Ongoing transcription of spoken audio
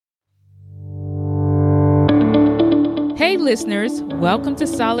Hey listeners, welcome to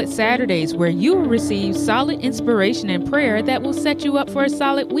Solid Saturdays, where you will receive solid inspiration and prayer that will set you up for a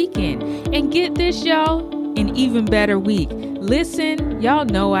solid weekend. And get this, y'all, an even better week. Listen, y'all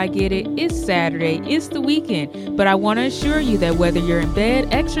know I get it. It's Saturday, it's the weekend, but I want to assure you that whether you're in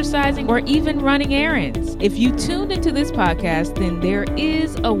bed, exercising, or even running errands, if you tuned into this podcast, then there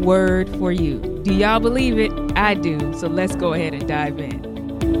is a word for you. Do y'all believe it? I do. So let's go ahead and dive in.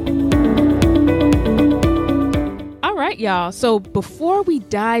 All right, y'all. So before we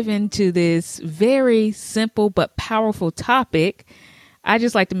dive into this very simple but powerful topic, I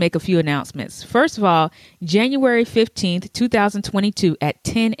just like to make a few announcements. First of all, January 15th, 2022 at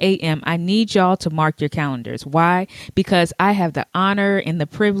 10 a.m., I need y'all to mark your calendars. Why? Because I have the honor and the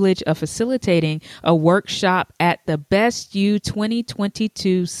privilege of facilitating a workshop at the Best You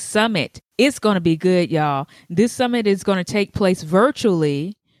 2022 Summit. It's going to be good, y'all. This summit is going to take place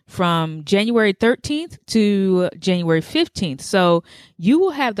virtually from January 13th to January 15th. So you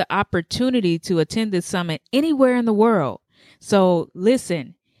will have the opportunity to attend this summit anywhere in the world. So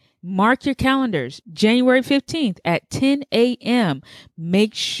listen, mark your calendars, January 15th at 10 a.m.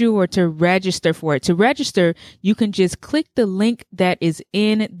 Make sure to register for it. To register, you can just click the link that is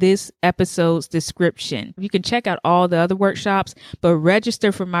in this episode's description. You can check out all the other workshops, but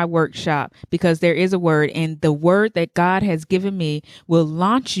register for my workshop because there is a word, and the word that God has given me will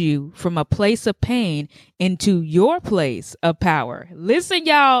launch you from a place of pain into your place of power. Listen,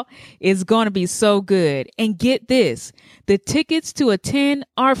 y'all, it's going to be so good. And get this, the tickets to attend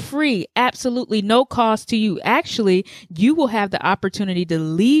are free, absolutely no cost to you. Actually, you will have the opportunity to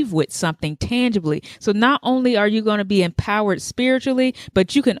leave with something tangibly. So not only are you going to be empowered spiritually,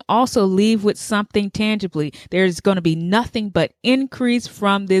 but you can also leave with something tangibly. There's going to be nothing but increase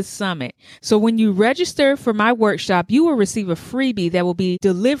from this summit. So when you register for my workshop, you will receive a freebie that will be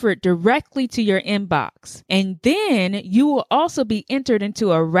delivered directly to your inbox. And then you will also be entered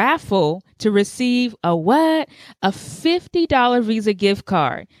into a raffle to receive a what? A $50 Visa gift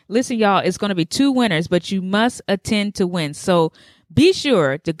card. Listen, y'all, it's going to be two winners, but you must attend to win. So be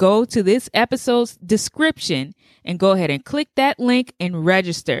sure to go to this episode's description and go ahead and click that link and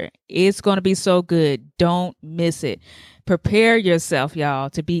register. It's going to be so good. Don't miss it. Prepare yourself, y'all,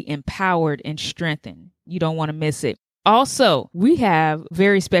 to be empowered and strengthened. You don't want to miss it. Also, we have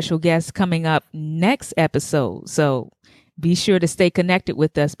very special guests coming up next episode. So be sure to stay connected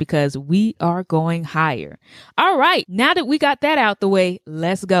with us because we are going higher. All right. Now that we got that out the way,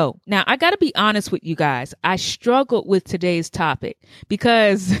 let's go. Now, I got to be honest with you guys. I struggled with today's topic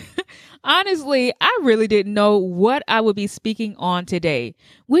because honestly, I really didn't know what I would be speaking on today,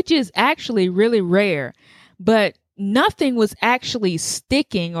 which is actually really rare. But nothing was actually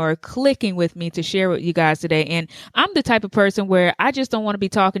sticking or clicking with me to share with you guys today. And I'm the type of person where I just don't want to be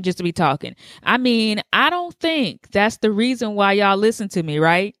talking just to be talking. I mean, I don't think that's the reason why y'all listen to me,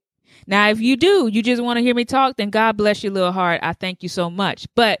 right? Now, if you do, you just want to hear me talk, then God bless your little heart. I thank you so much.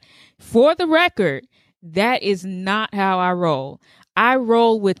 But for the record, that is not how I roll. I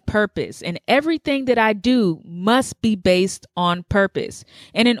roll with purpose, and everything that I do must be based on purpose.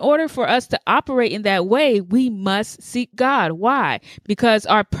 And in order for us to operate in that way, we must seek God. Why? Because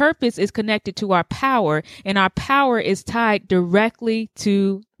our purpose is connected to our power, and our power is tied directly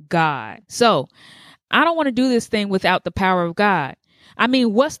to God. So I don't want to do this thing without the power of God. I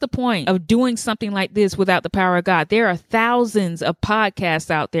mean, what's the point of doing something like this without the power of God? There are thousands of podcasts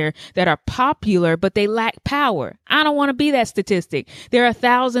out there that are popular, but they lack power. I don't want to be that statistic. There are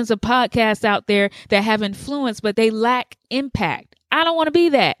thousands of podcasts out there that have influence, but they lack impact. I don't want to be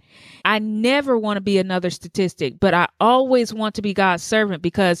that. I never want to be another statistic, but I always want to be God's servant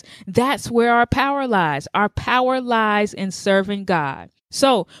because that's where our power lies. Our power lies in serving God.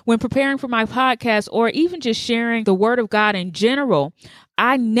 So when preparing for my podcast or even just sharing the word of God in general,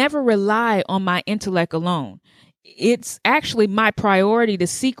 I never rely on my intellect alone. It's actually my priority to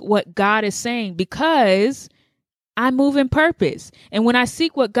seek what God is saying because I move in purpose. And when I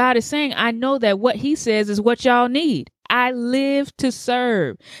seek what God is saying, I know that what he says is what y'all need. I live to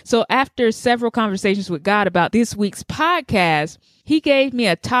serve. So after several conversations with God about this week's podcast, he gave me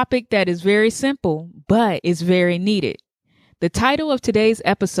a topic that is very simple, but is very needed. The title of today's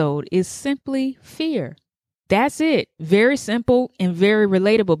episode is simply fear. That's it. Very simple and very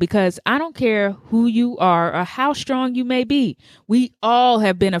relatable because I don't care who you are or how strong you may be. We all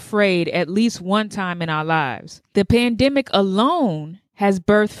have been afraid at least one time in our lives. The pandemic alone has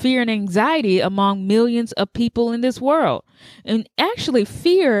birthed fear and anxiety among millions of people in this world. And actually,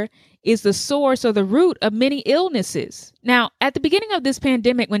 fear is the source or the root of many illnesses. Now, at the beginning of this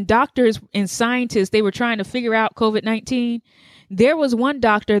pandemic, when doctors and scientists, they were trying to figure out COVID-19, there was one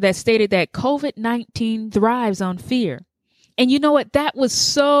doctor that stated that COVID-19 thrives on fear. And you know what? That was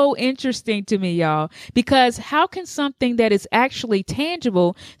so interesting to me, y'all, because how can something that is actually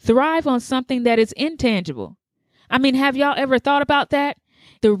tangible thrive on something that is intangible? I mean, have y'all ever thought about that?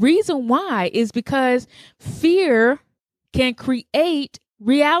 The reason why is because fear can create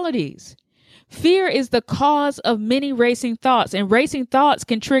realities. Fear is the cause of many racing thoughts, and racing thoughts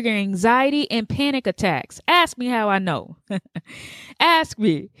can trigger anxiety and panic attacks. Ask me how I know. Ask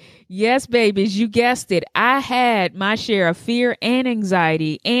me. Yes, babies, you guessed it. I had my share of fear and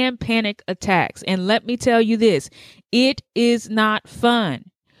anxiety and panic attacks. And let me tell you this, it is not fun.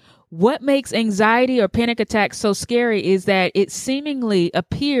 What makes anxiety or panic attacks so scary is that it seemingly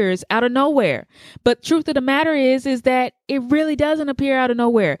appears out of nowhere. But truth of the matter is that it really doesn't appear out of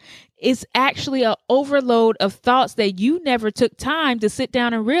nowhere. It's actually an overload of thoughts that you never took time to sit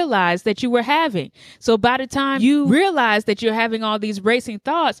down and realize that you were having. So by the time you realize that you're having all these racing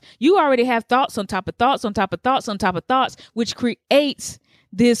thoughts, you already have thoughts on top of thoughts on top of thoughts on top of thoughts, which creates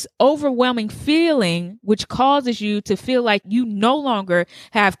this overwhelming feeling, which causes you to feel like you no longer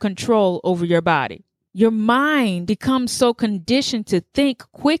have control over your body. Your mind becomes so conditioned to think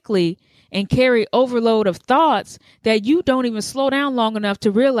quickly and carry overload of thoughts that you don't even slow down long enough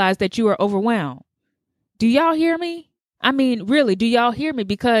to realize that you are overwhelmed. Do y'all hear me? I mean, really, do y'all hear me?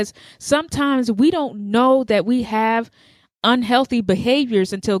 Because sometimes we don't know that we have unhealthy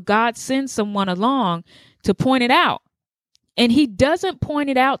behaviors until God sends someone along to point it out. And he doesn't point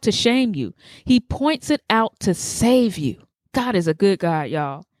it out to shame you. He points it out to save you. God is a good God,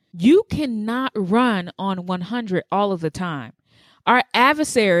 y'all. You cannot run on 100 all of the time. Our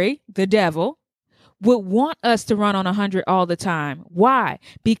adversary, the devil, would want us to run on 100 all the time. Why?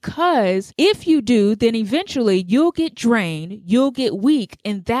 Because if you do, then eventually you'll get drained, you'll get weak,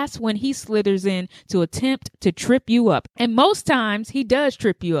 and that's when he slithers in to attempt to trip you up. And most times he does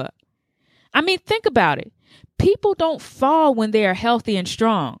trip you up. I mean, think about it. People don't fall when they are healthy and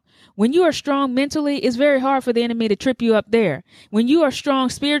strong. When you are strong mentally, it's very hard for the enemy to trip you up there. When you are strong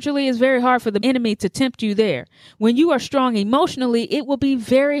spiritually, it's very hard for the enemy to tempt you there. When you are strong emotionally, it will be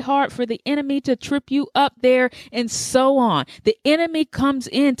very hard for the enemy to trip you up there, and so on. The enemy comes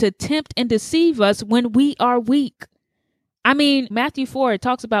in to tempt and deceive us when we are weak. I mean, Matthew 4, it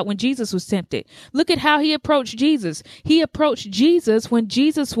talks about when Jesus was tempted. Look at how he approached Jesus. He approached Jesus when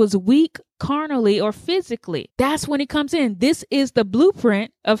Jesus was weak carnally or physically. That's when he comes in. This is the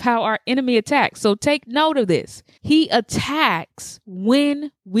blueprint of how our enemy attacks. So take note of this. He attacks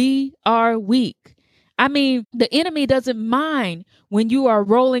when we are weak. I mean, the enemy doesn't mind when you are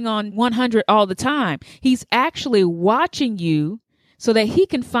rolling on 100 all the time. He's actually watching you so that he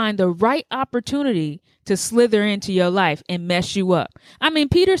can find the right opportunity to slither into your life and mess you up. I mean,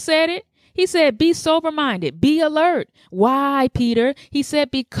 Peter said it. He said, be sober-minded, be alert. Why, Peter? He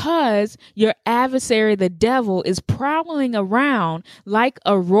said, because your adversary, the devil, is prowling around like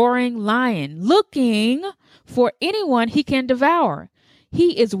a roaring lion, looking for anyone he can devour.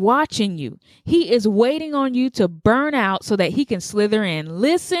 He is watching you. He is waiting on you to burn out so that he can slither in.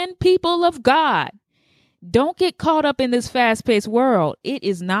 Listen, people of God, don't get caught up in this fast-paced world. It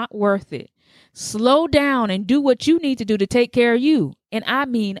is not worth it. Slow down and do what you need to do to take care of you. And I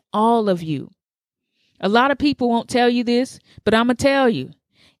mean all of you. A lot of people won't tell you this, but I'm going to tell you.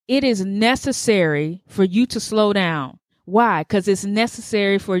 It is necessary for you to slow down. Why? Because it's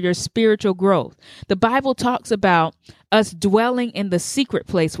necessary for your spiritual growth. The Bible talks about us dwelling in the secret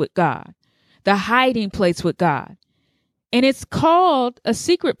place with God, the hiding place with God. And it's called a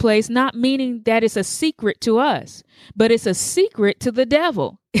secret place, not meaning that it's a secret to us, but it's a secret to the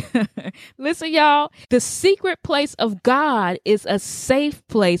devil. Listen, y'all, the secret place of God is a safe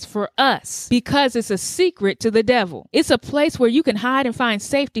place for us because it's a secret to the devil. It's a place where you can hide and find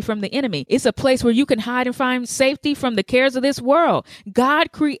safety from the enemy. It's a place where you can hide and find safety from the cares of this world.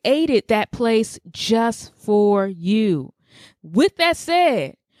 God created that place just for you. With that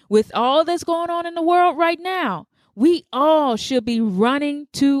said, with all that's going on in the world right now, we all should be running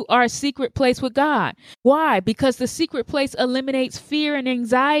to our secret place with God. Why? Because the secret place eliminates fear and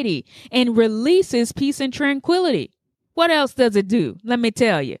anxiety and releases peace and tranquility. What else does it do? Let me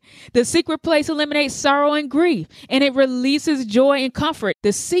tell you. The secret place eliminates sorrow and grief, and it releases joy and comfort.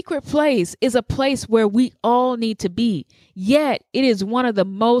 The secret place is a place where we all need to be, yet it is one of the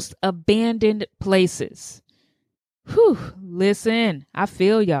most abandoned places. Whew, listen, I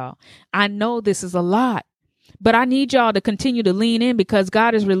feel y'all. I know this is a lot. But I need y'all to continue to lean in because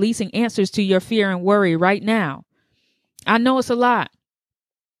God is releasing answers to your fear and worry right now. I know it's a lot.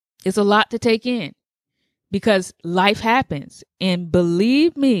 It's a lot to take in because life happens. And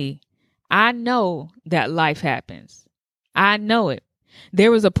believe me, I know that life happens. I know it.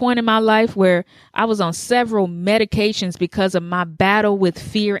 There was a point in my life where I was on several medications because of my battle with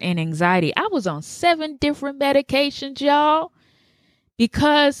fear and anxiety. I was on 7 different medications, y'all,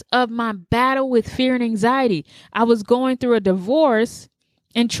 because of my battle with fear and anxiety. I was going through a divorce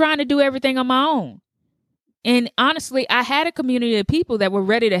and trying to do everything on my own. And honestly, I had a community of people that were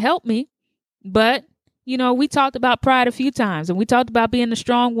ready to help me. But, we talked about pride a few times, and we talked about being a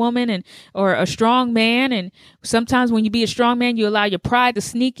strong woman or a strong man. And sometimes when you be a strong man, you allow your pride to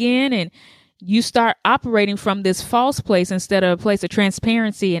sneak in and you start operating from this false place instead of a place of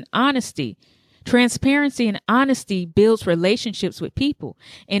transparency and honesty. Transparency and honesty builds relationships with people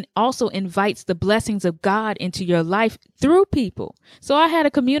and also invites the blessings of God into your life through people. So I had a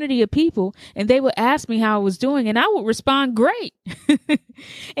community of people, and they would ask me how I was doing, and I would respond great.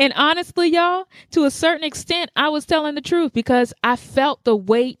 And honestly, y'all, to a certain extent, I was telling the truth because I felt the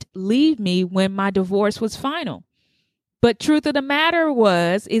weight leave me when my divorce was final. But truth of the matter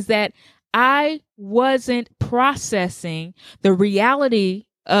is that I wasn't processing the reality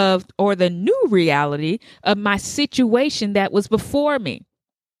or the new reality of my situation that was before me.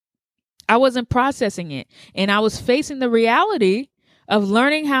 I wasn't processing it. And I was facing the reality of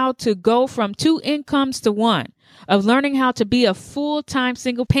learning how to go from 2 incomes to 1, of learning how to be a full-time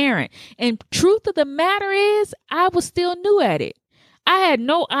single parent. And truth of the matter is, I was still new at it. I had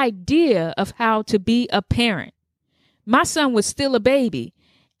no idea of how to be a parent. My son was still a baby.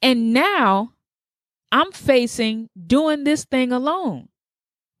 And now I'm facing doing this thing alone.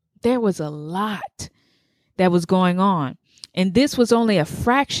 There was a lot that was going on. And this was only a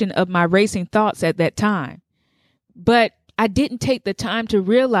fraction of my racing thoughts at that time. But I didn't take the time to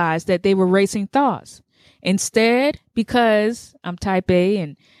realize that they were racing thoughts. Instead, because I'm type A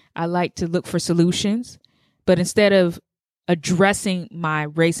and I like to look for solutions, but instead of addressing my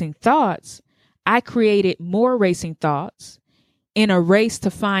racing thoughts, I created more racing thoughts in a race to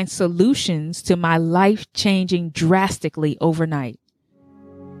find solutions to my life changing drastically overnight.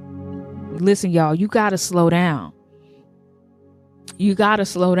 Listen, y'all, you got to slow down. You got to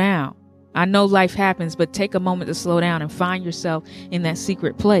slow down. I know life happens, but take a moment to slow down and find yourself in that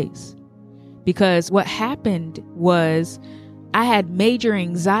secret place. Because what happened was I had major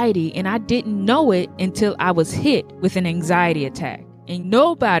anxiety and I didn't know it until I was hit with an anxiety attack. And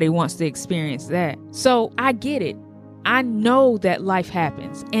nobody wants to experience that. So I get it. I know that life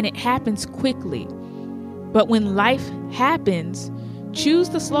happens and it happens quickly. But when life happens, choose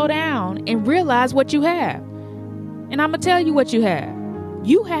to slow down and realize what you have. And I'm going to tell you what you have.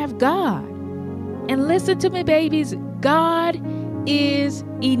 You have God. And listen to me, babies. God is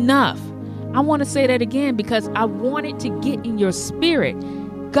enough. I want to say that again because I want it to get in your spirit.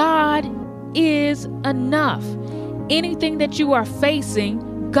 God is enough. Anything that you are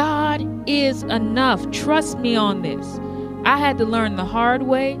facing, God is enough. Trust me on this. I had to learn the hard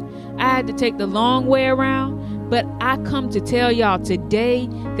way. I had to take the long way around. But I come to tell y'all today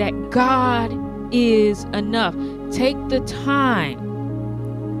that God is enough. Take the time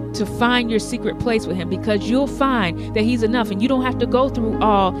to find your secret place with him because you'll find that he's enough. And you don't have to go through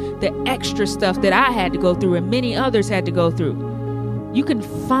all the extra stuff that I had to go through and many others had to go through. You can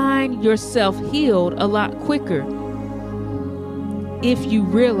find yourself healed a lot quicker if you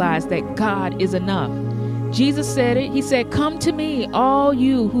realize that God is enough. Jesus said it. He said, "Come to me, all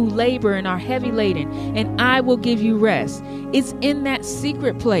you who labor and are heavy laden, and I will give you rest." It's in that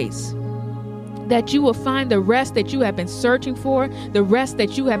secret place that you will find the rest that you have been searching for, the rest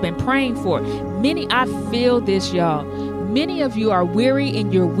that you have been praying for. I feel this, y'all. Many of you are weary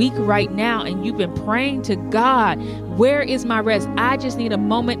and you're weak right now, and you've been praying to God, where is my rest? I just need a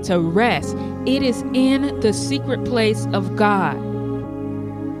moment to rest. It is in the secret place of God.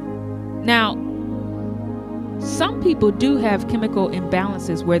 Now, some people do have chemical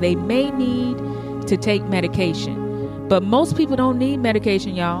imbalances where they may need to take medication, but most people don't need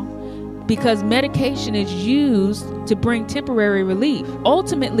medication, y'all, because medication is used to bring temporary relief,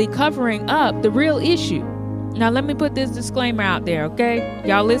 ultimately covering up the real issue. Now, let me put this disclaimer out there, okay?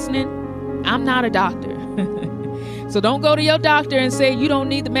 Y'all listening? I'm not a doctor. So don't go to your doctor and say you don't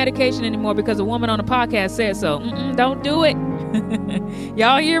need the medication anymore because a woman on a podcast said so. Don't do it.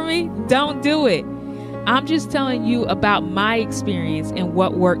 Y'all hear me? Don't do it. I'm just telling you about my experience and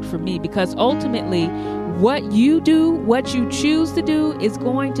what worked for me, because ultimately what you do, what you choose to do is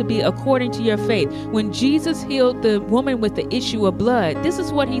going to be according to your faith. When Jesus healed the woman with the issue of blood, this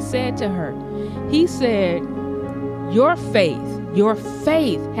is what he said to her. He said, your faith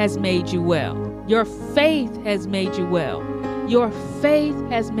has made you well. Your faith has made you well. Your faith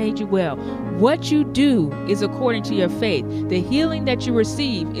has made you well. What you do is according to your faith. The healing that you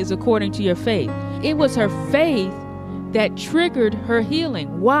receive is according to your faith. It was her faith that triggered her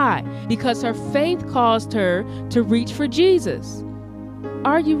healing. Why? Because her faith caused her to reach for Jesus.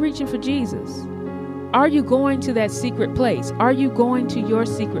 Are you reaching for Jesus? Are you going to that secret place? Are you going to your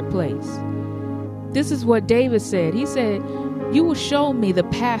secret place? This is what David said. He said, "You will show me the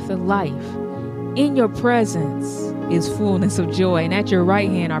path of life. In your presence is fullness of joy, and at your right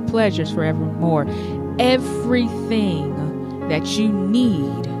hand are pleasures forevermore." Everything that you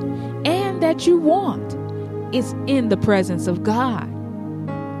need and that you want is in the presence of God.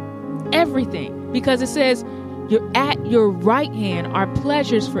 Everything. Because it says, "You're at your right hand are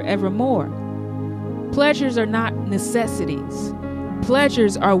pleasures forevermore." Pleasures are not necessities.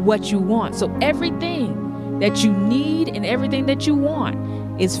 Pleasures are what you want. So everything that you need and everything that you want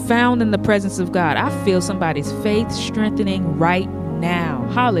is found in the presence of God. I feel somebody's faith strengthening right now.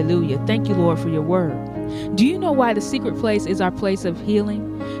 Hallelujah. Thank you, Lord, for your word. Do you know why the secret place is our place of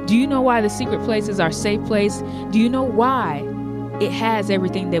healing? Do you know why the secret place is our safe place? Do you know why it has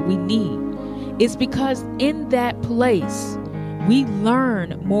everything that we need? It's because in that place, we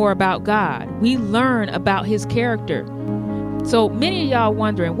learn more about God. We learn about his character. So many of y'all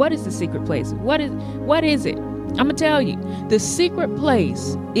wondering, what is the secret place? What is it? I'm going to tell you, the secret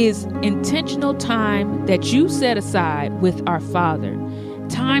place is intentional time that you set aside with our Father,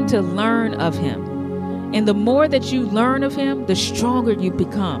 time to learn of him. And the more that you learn of him, the stronger you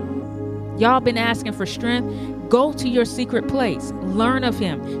become. Y'all been asking for strength? Go to your secret place, learn of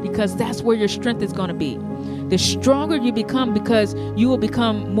him, because that's where your strength is going to be. The stronger you become, because you will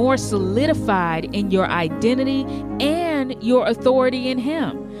become more solidified in your identity and your authority in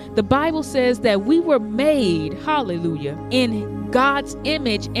him. The Bible says that we were made, hallelujah, in God's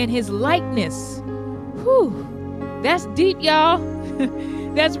image and his likeness. Whew, that's deep, y'all.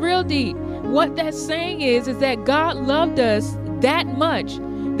 That's real deep. What that's saying is that God loved us that much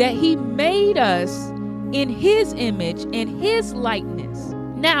that he made us in his image and his likeness.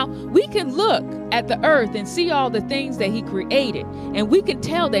 Now, we can look at the earth and see all the things that he created, and we can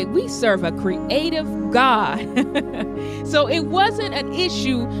tell that we serve a creative God. So it wasn't an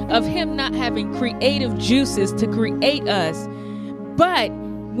issue of him not having creative juices to create us. But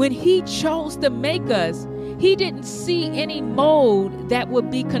when he chose to make us, he didn't see any mold that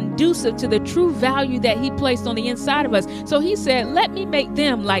would be conducive to the true value that he placed on the inside of us. So he said, "Let me make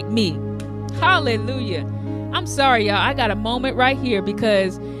them like me." Hallelujah. I'm sorry, y'all. I got a moment right here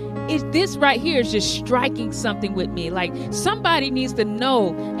because this right here is just striking something with me. Like, somebody needs to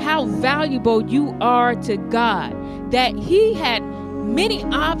know how valuable you are to God, that he had many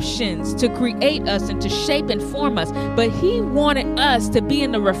options to create us and to shape and form us, but he wanted us to be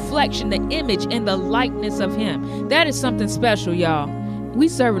in the reflection, the image, and the likeness of him. That is something special, y'all. We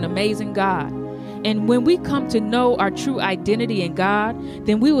serve an amazing God. And when we come to know our true identity in God,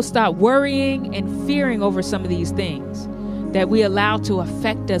 then we will stop worrying and fearing over some of these things that we allow to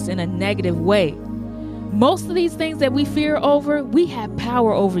affect us in a negative way. Most of these things that we fear over, we have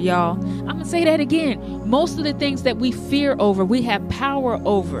power over, y'all. I'm going to say that again. Most of the things that we fear over, we have power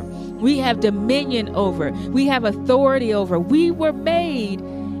over. We have dominion over. We have authority over. We were made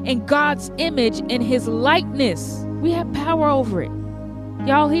in God's image and his likeness. We have power over it.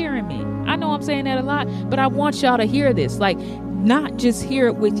 Y'all hearing me? I know I'm saying that a lot, but I want y'all to hear this. Like, not just hear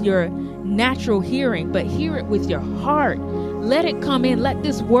it with your natural hearing, but hear it with your heart. Let it come in. Let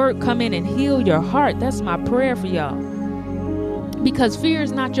this word come in and heal your heart. That's my prayer for y'all. Because fear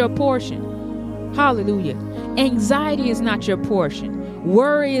is not your portion. Hallelujah. Anxiety is not your portion.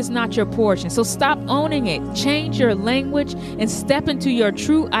 Worry is not your portion. So stop owning it. Change your language and step into your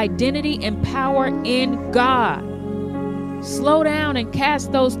true identity and power in God. Slow down and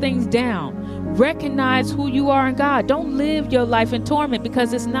cast those things down. Recognize who you are in God. Don't live your life in torment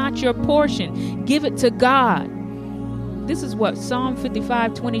because it's not your portion. Give it to God. This is what Psalm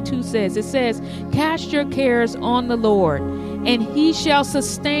 55:22 says. It says, "Cast your cares on the Lord, and he shall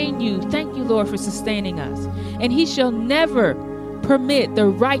sustain you." Thank you, Lord, for sustaining us. "And he shall never permit the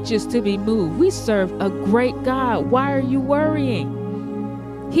righteous to be moved." We serve a great God. Why are you worrying?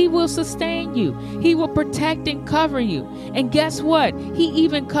 He will sustain you. He will protect and cover you. And guess what? He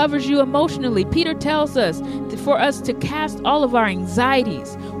even covers you emotionally. Peter tells us for us to cast all of our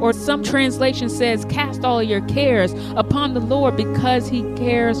anxieties, or some translation says, cast all of your cares upon the Lord because he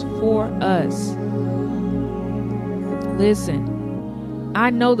cares for us. Listen,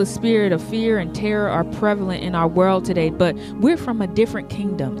 I know the spirit of fear and terror are prevalent in our world today, but we're from a different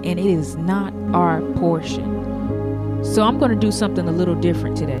kingdom and it is not our portion. So I'm going to do something a little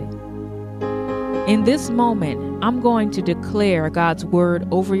different today. In this moment, I'm going to declare God's word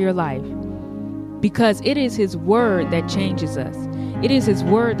over your life because it is his word that changes us. It is his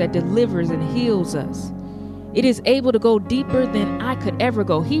word that delivers and heals us. It is able to go deeper than I could ever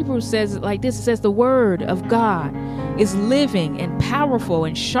go. Hebrews says it like this. It says the word of God is living and powerful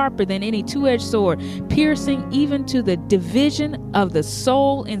and sharper than any two-edged sword, piercing even to the division of the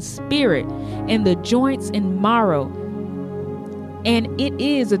soul and spirit and the joints and marrow. And it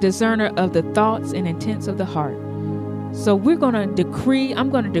is a discerner of the thoughts and intents of the heart. So I'm going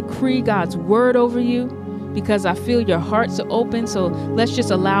to decree God's word over you, because I feel your hearts are open. So let's just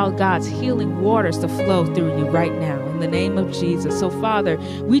allow God's healing waters to flow through you right now in the name of Jesus. So Father,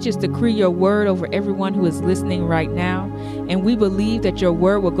 we just decree your word over everyone who is listening right now. And we believe that your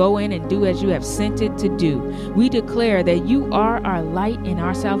word will go in and do as you have sent it to do. We declare that you are our light and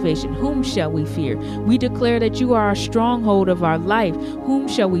our salvation. Whom shall we fear? We declare that you are our stronghold of our life. Whom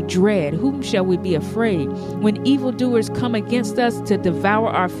shall we dread? Whom shall we be afraid? When evildoers come against us to devour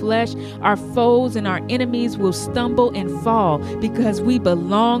our flesh, our foes and our enemies will stumble and fall because we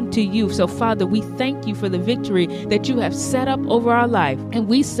belong to you. So Father, we thank you for the victory that you have set up over our life. And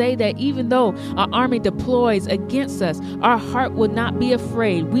we say that even though our army deploys against us, our heart will not be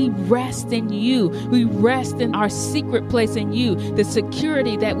afraid. We rest in you. We rest in our secret place in you, the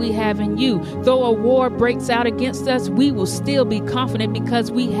security that we have in you. Though a war breaks out against us, we will still be confident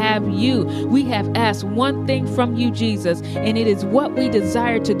because we have you. We have asked one thing from you, Jesus, and it is what we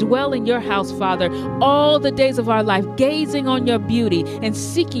desire, to dwell in your house, Father, all the days of our life, gazing on your beauty and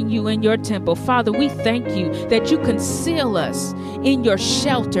seeking you in your temple. Father, we thank you that you conceal us in your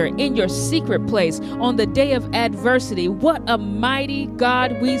shelter, in your secret place on the day of adversity. What a mighty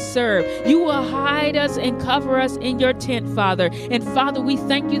God we serve. You will hide us and cover us in your tent, Father. And Father, we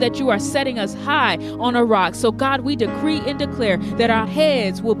thank you that you are setting us high on a rock. So God, we decree and declare that our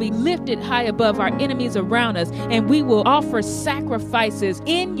heads will be lifted high above our enemies around us, and we will offer sacrifices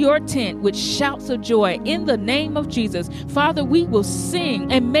in your tent with shouts of joy in the name of Jesus. Father, we will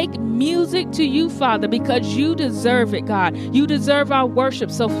sing and make music to you, Father, because you deserve it, God. You deserve our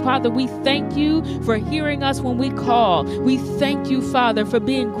worship. So Father, we thank you for hearing us when we call. We thank you, Father, for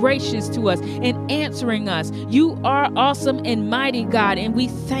being gracious to us and answering us. You are awesome and mighty, God, and we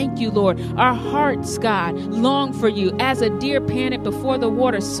thank you, Lord. Our hearts, God, long for you. As a deer panted before the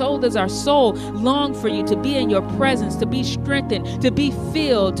water, so does our soul long for you, to be in your presence, to be strengthened, to be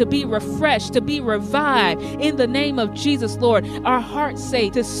filled, to be refreshed, to be revived. In the name of Jesus, Lord, our hearts say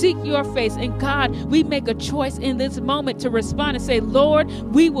to seek your face. And God, we make a choice in this moment to respond and say, Lord,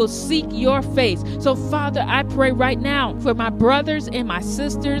 we will seek your face. So Father, I pray right now for my brothers and my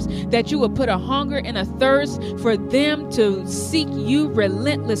sisters that you will put a hunger and a thirst for them to seek you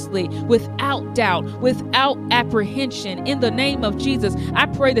relentlessly, without doubt, without apprehension. In the name of Jesus, I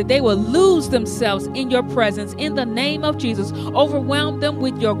pray that they will lose themselves in your presence. In the name of Jesus, overwhelm them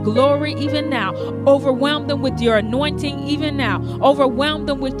with your glory even now. Overwhelm them with your anointing even now. Overwhelm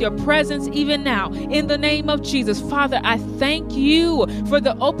them with your presence even now. In the name of Jesus, Father, I thank you for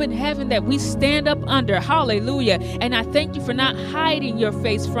the open heaven that we stand up under. Hallelujah. And I thank you for not hiding your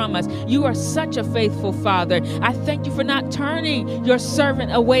face from us. You are such a faithful Father. I thank you for not turning your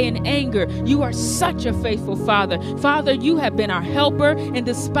servant away in anger. You are such a faithful Father. Father, you have been our helper, and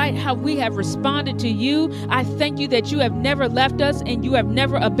despite how we have responded to you, I thank you that you have never left us and you have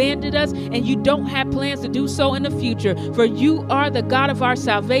never abandoned us, and you don't have plans to do so in the future. For you are the God of our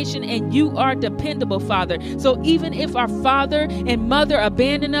salvation, and you are dependable, Father. So even if our father and mother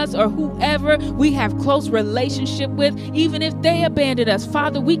abandon us, or whoever we have close relationship with, even if they abandon us,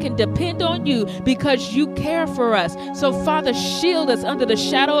 Father, we can depend on you because you care for us. So Father, shield us under the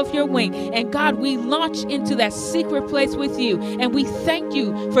shadow of your wing. And God, we launch into that secret place with you, and we thank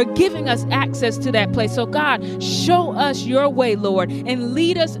you for giving us access to that place. So God, show us your way, Lord, and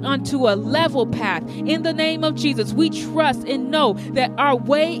lead us onto a level path. In the name of Jesus, we trust and know that our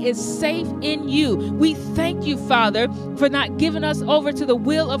way is safe in you. We thank you, Father, for not giving us over to the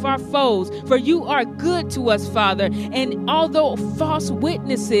will of our foes, for you are good to us, Father. And although false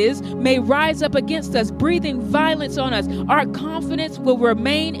witnesses may rise up against us, breathing violence on us, our confidence will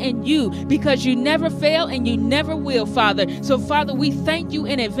remain in you, because you never fail and you never will, Father. So Father, we thank you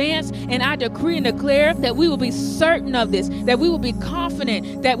in advance, and I decree and declare that we will be certain of this, that we will be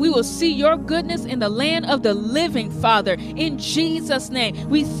confident that we will see your goodness in the land of the living, Father. In Jesus' name,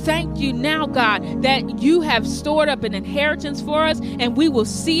 we thank you now, God, that you have stored up an inheritance for us, and we will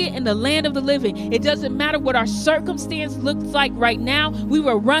see it in the land of the living. It doesn't matter what our circumstance looks like right now. We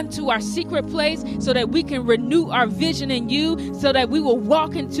will run to our secret place so that we can renew our vision in you, so that we will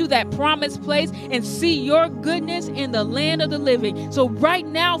walk into that promised place and see your goodness in the land of the living. So right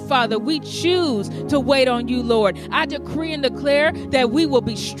now, Father, we choose to wait on you, Lord. I decree and declare that we will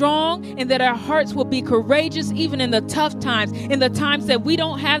be strong and that our hearts will be courageous even in the tough times, in the times that we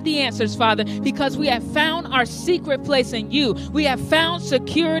don't have the answers, Father, because we have found our secret place in you. We have found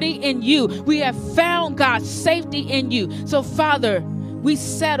security in you. We have found, God, safety in you. So, Father, we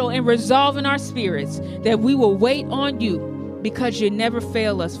settle and resolve in our spirits that we will wait on you because you never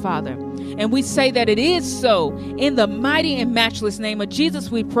fail us, Father. And we say that it is so. In the mighty and matchless name of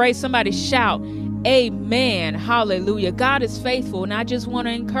Jesus, we pray. Somebody shout, amen. Hallelujah. God is faithful, and I just want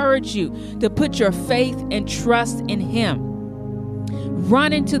to encourage you to put your faith and trust in him.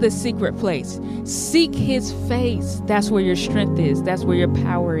 Run into the secret place. Seek his face. That's where your strength is. That's where your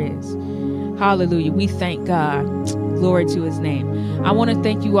power is. Hallelujah. We thank God. Glory to his name. I want to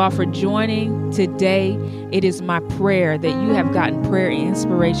thank you all for joining today. It is my prayer that you have gotten prayer and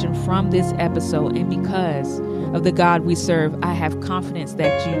inspiration from this episode. And because of the God we serve, I have confidence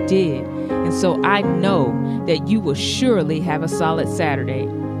that you did. And so I know that you will surely have a solid Saturday.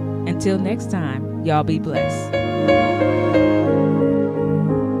 Until next time, y'all be blessed.